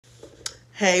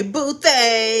Hey, boo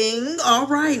thing. All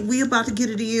right, we about to get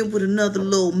it in with another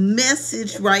little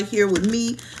message right here with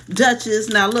me, Duchess.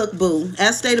 Now, look, boo,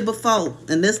 as stated before,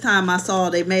 and this time I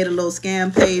saw they made a little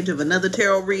scam page of another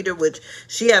tarot reader, which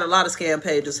she had a lot of scam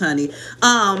pages, honey.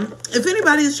 If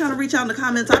anybody is trying to reach out in the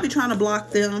comments, I'll be trying to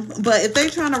block them. But if they're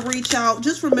trying to reach out,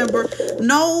 just remember,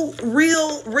 no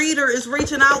real reader is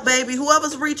reaching out, baby.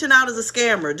 Whoever's reaching out is a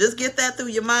scammer. Just get that through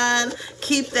your mind.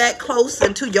 Keep that close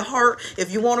into your heart.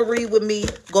 If you want to read with me,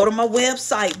 go to my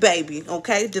website, baby.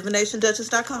 Okay,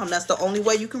 DivDuchess.com. That's the only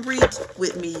way you can read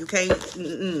with me. You can't,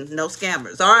 no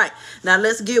scammers. All right, now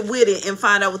let's get with it and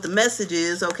find out what the message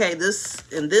is. Okay, this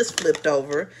flipped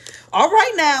over. All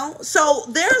right, now, so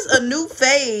there's a new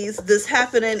phase that's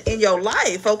happening in your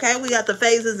life, okay? We got the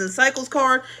phases and cycles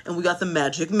card, and we got the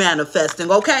magic manifesting,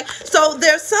 okay? So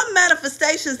there's some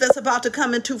manifestations that's about to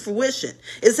come into fruition.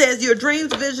 It says your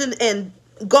dreams, vision, and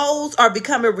goals are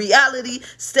becoming reality.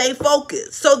 Stay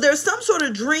focused. So there's some sort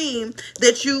of dream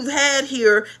that you've had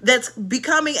here that's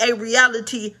becoming a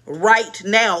reality right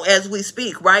now as we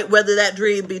speak, right? Whether that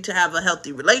dream be to have a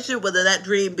healthy relationship, whether that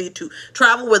dream be to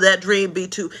travel, whether that dream be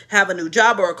to have a new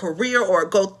job or a career or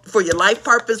go for your life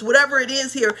purpose, whatever it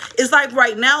is here, it's like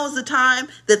right now is the time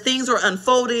that things are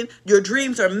unfolding. Your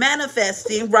dreams are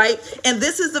manifesting, right? And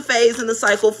this is the phase and the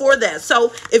cycle for that.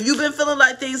 So if you've been feeling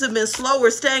like things have been slow or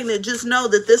stagnant, just know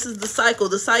that this is the cycle.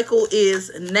 The cycle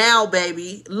is now,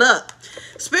 baby. Look,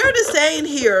 Spirit is saying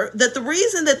here that the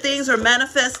reason that things are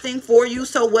manifesting for you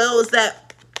so well is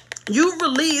that you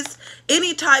release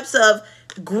any types of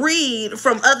greed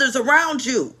from others around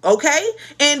you, okay?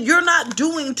 And you're not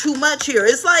doing too much here.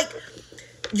 It's like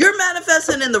you're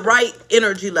manifesting in the right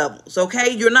energy levels, okay?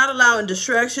 You're not allowing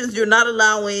distractions. You're not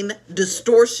allowing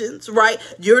distortions, right?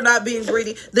 You're not being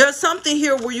greedy. There's something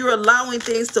here where you're allowing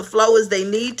things to flow as they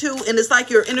need to, and it's like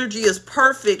your energy is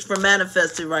perfect for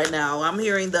manifesting right now. I'm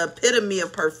hearing the epitome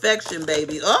of perfection,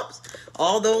 baby. Oops,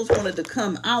 all those wanted to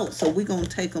come out, so we're going to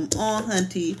take them on,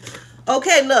 hunty.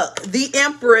 Okay, look, the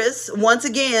Empress, once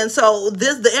again, so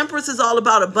the Empress is all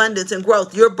about abundance and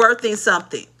growth. You're birthing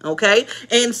something, okay?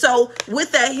 And so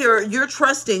with that here, you're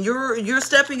trusting, you're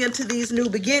stepping into these new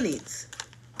beginnings.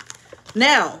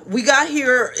 Now, we got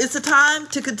here, it's a time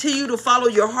to continue to follow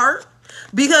your heart,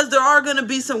 because there are going to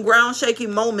be some ground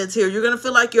shaking moments here. You're going to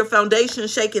feel like your foundation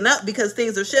is shaking up because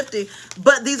things are shifting,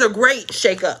 but these are great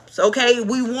shakeups, okay?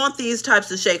 We want these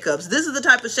types of shakeups. This is the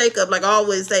type of shakeup, like I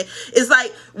always say, it's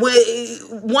like when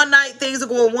one night things are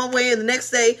going one way and the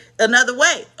next day another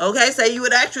way, okay? Say you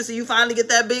an actress and you finally get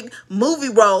that big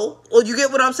movie role, or you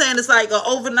get what I'm saying? It's like an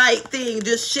overnight thing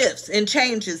just shifts and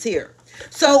changes here.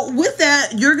 So with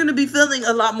that, you're going to be feeling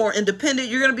a lot more independent.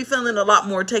 You're going to be feeling a lot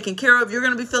more taken care of. You're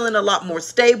going to be feeling a lot more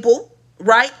stable,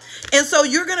 right? And so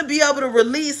you're going to be able to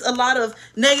release a lot of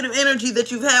negative energy that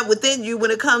you've had within you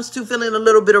when it comes to feeling a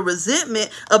little bit of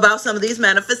resentment about some of these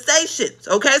manifestations,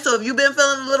 okay? So if you've been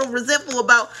feeling a little resentful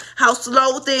about how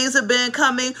slow things have been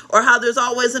coming or how there's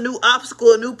always a new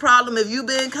obstacle, a new problem, if you've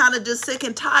been kind of just sick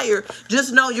and tired,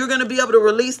 just know you're going to be able to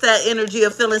release that energy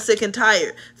of feeling sick and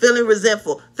tired, feeling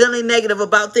resentful, feeling negative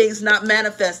about things not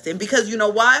manifesting. Because you know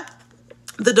why?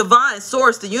 The divine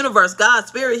source, the universe, God,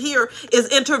 spirit here is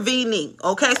intervening,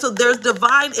 okay? So there's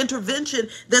divine intervention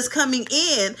that's coming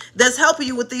in that's helping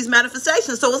you with these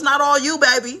manifestations. So it's not all you,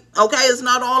 baby, okay? It's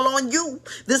not all on you.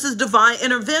 This is divine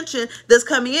intervention that's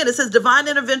coming in. It says divine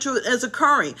intervention is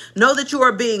occurring. Know that you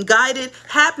are being guided.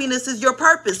 Happiness is your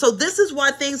purpose. So this is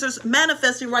why things are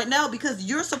manifesting right now, because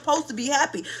you're supposed to be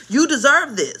happy. You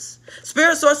deserve this.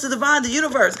 Spirit, source, the divine, the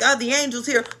universe, God, the angels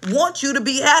here want you to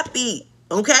be happy.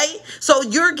 Okay, so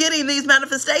you're getting these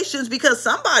manifestations because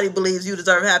somebody believes you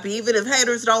deserve happy, even if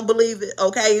haters don't believe it,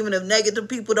 okay? Even if negative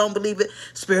people don't believe it,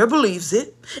 spirit believes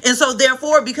it. And so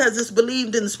therefore, because it's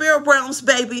believed in the spirit realms,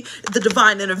 baby, the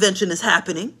divine intervention is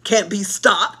happening. Can't be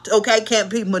stopped, okay? Can't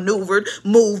be maneuvered,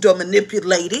 moved, or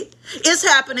manipulated. It's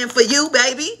happening for you,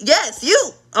 baby. Yes,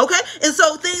 you. Okay, and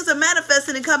so things are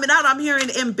manifesting and coming out. I'm hearing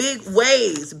in big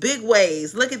ways, big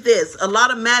ways. Look at this, a lot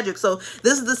of magic. So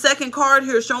this is the second card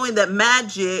here showing that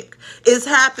magic is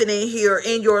happening here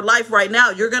in your life right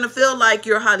now. You're going to feel like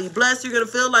you're highly blessed. You're going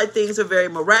to feel like things are very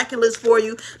miraculous for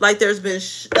you, like there's been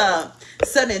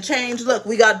sudden change. Look,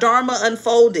 we got Dharma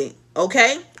unfolding,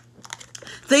 okay?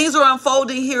 Things are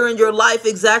unfolding here in your life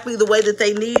exactly the way that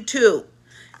they need to.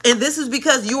 And this is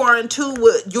because you are in tune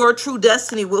with your true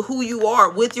destiny, with who you are,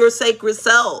 with your sacred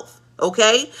self,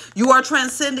 okay? You are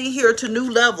transcending here to new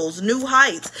levels, new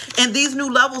heights. And these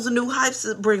new levels and new heights,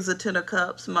 it brings a Ten of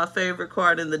Cups, my favorite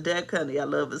card in the deck, honey. I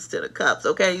love this Ten of Cups,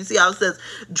 okay? You see how it says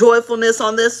joyfulness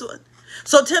on this one?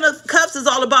 So 10 of Cups is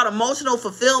all about emotional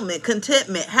fulfillment,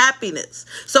 contentment, happiness.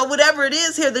 So whatever it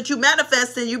is here that you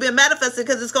manifesting, you've been manifesting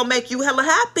because it's going to make you hella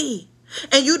happy.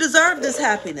 And you deserve this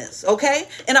happiness, okay?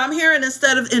 And I'm hearing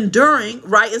instead of enduring,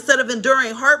 right? Instead of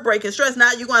enduring heartbreak and stress,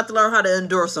 now you're going to have to learn how to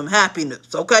endure some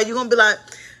happiness, okay? You're going to be like,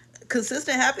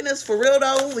 consistent happiness for real,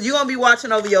 though? You're going to be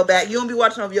watching over your back. You're going to be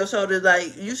watching over your shoulder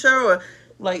like, you sure? Or,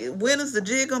 like, when is the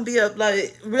jig going to be up?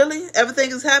 Like, really?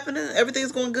 Everything is happening?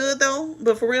 Everything's going good, though?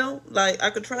 But for real? Like, I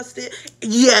could trust it?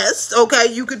 Yes, okay?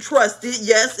 You could trust it.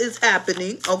 Yes, it's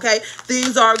happening, okay?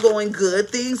 Things are going good.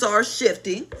 Things are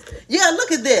shifting. Yeah,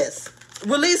 look at this.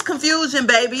 Release confusion,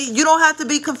 baby. You don't have to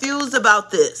be confused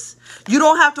about this. You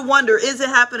don't have to wonder, is it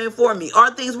happening for me? Are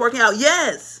things working out?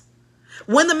 Yes.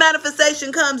 When the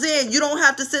manifestation comes in, you don't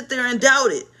have to sit there and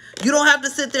doubt it. You don't have to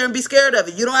sit there and be scared of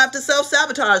it. You don't have to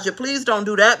self-sabotage it. Please don't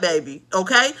do that, baby.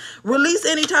 Okay? Release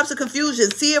any types of confusion.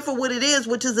 See it for what it is,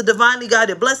 which is a divinely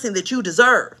guided blessing that you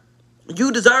deserve.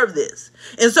 You deserve this.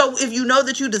 And so if you know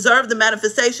that you deserve the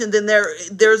manifestation, then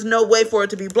there's no way for it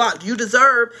to be blocked. You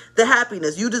deserve the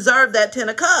happiness. You deserve that 10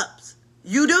 of Cups.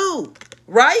 You do.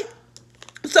 Right?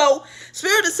 So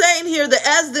Spirit is saying here that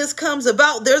as this comes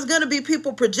about, there's going to be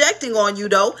people projecting on you,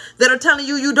 though, that are telling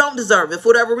you you don't deserve it for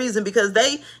whatever reason, because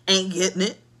they ain't getting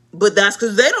it. But that's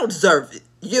because they don't deserve it.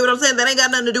 You get what I'm saying? That ain't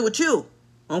got nothing to do with you.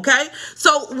 Okay?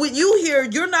 So when you hear,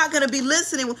 you're not going to be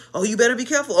listening. Oh, you better be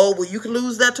careful. Oh, well, you can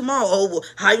lose that tomorrow. Oh, well,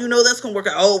 how you know that's going to work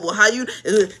out? Oh, well,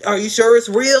 are you sure it's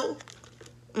real?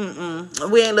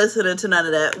 We ain't listening to none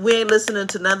of that. We ain't listening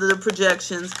to none of the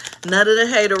projections, none of the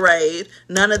haterade,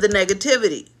 none of the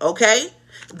negativity. Okay?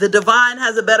 The divine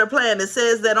has a better plan. It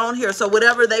says that on here. So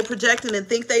whatever they projecting and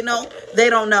think they know, they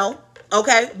don't know.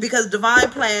 Okay, because divine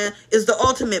plan is the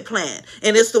ultimate plan.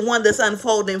 And it's the one that's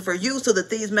unfolding for you so that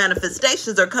these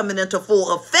manifestations are coming into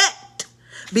full effect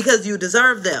because you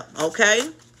deserve them. Okay,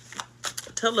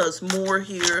 tell us more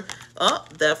here. Oh,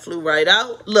 that flew right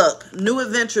out. Look, new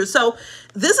adventures. So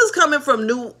this is coming from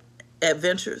new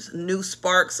adventures, new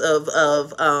sparks of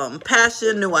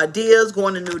passion, new ideas,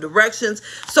 going in new directions.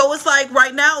 So it's like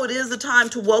right now it is the time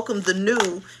to welcome the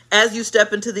new as you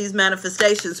step into these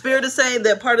manifestations. Spirit is saying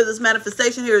that part of this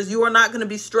manifestation here is you are not going to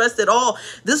be stressed at all.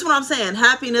 This is what I'm saying.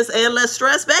 Happiness and less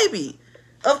stress, baby.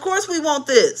 Of course we want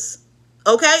this.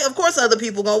 Okay? Of course other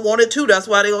people going to want it too. That's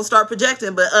why they're going to start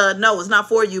projecting. But no, it's not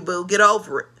for you, boo. Get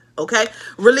over it. Okay?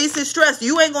 Releasing stress.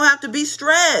 You ain't going to have to be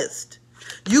stressed.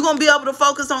 You're going to be able to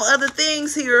focus on other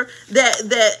things here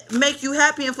that make you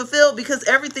happy and fulfilled, because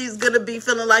everything's going to be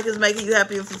feeling like it's making you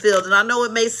happy and fulfilled. And I know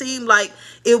it may seem like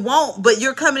it won't, but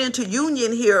you're coming into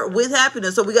union here with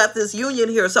happiness. So we got this union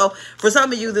here. So for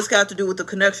some of you, this got to do with the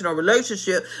connection or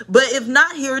relationship. But if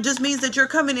not here, it just means that you're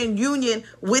coming in union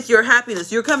with your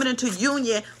happiness. You're coming into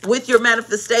union with your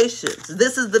manifestations.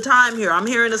 This is the time here. I'm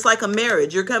hearing it's like a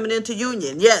marriage. You're coming into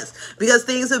union. Yes, because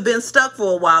things have been stuck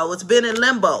for a while. It's been in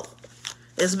limbo.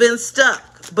 It's been stuck,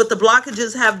 but the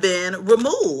blockages have been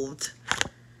removed.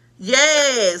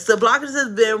 Yes, the blockages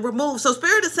have been removed. So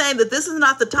Spirit is saying that this is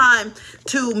not the time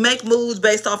to make moves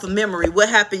based off of memory. What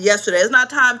happened yesterday? It's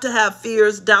not time to have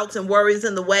fears, doubts, and worries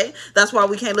in the way. That's why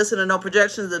we can't listen to no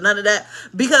projections and none of that.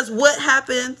 Because what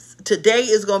happens today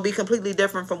is going to be completely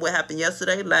different from what happened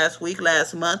yesterday, last week,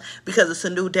 last month. Because it's a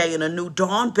new day and a new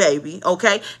dawn, baby.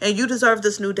 Okay? And you deserve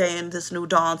this new day and this new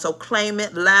dawn. So claim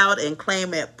it loud and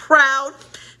claim it proud.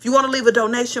 If you want to leave a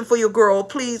donation for your girl,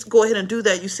 please go ahead and do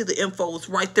that. You see the info is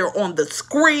right there on the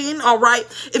screen, all right?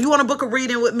 If you want to book a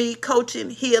reading with me, coaching,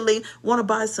 healing, want to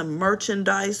buy some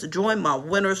merchandise, join my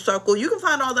winner circle, you can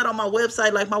find all that on my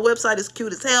website. Like, my website is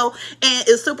cute as hell, and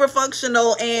it's super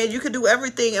functional, and you can do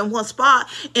everything in one spot,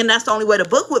 and that's the only way to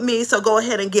book with me, so go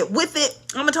ahead and get with it.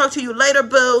 I'm going to talk to you later,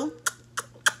 boo.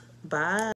 Bye.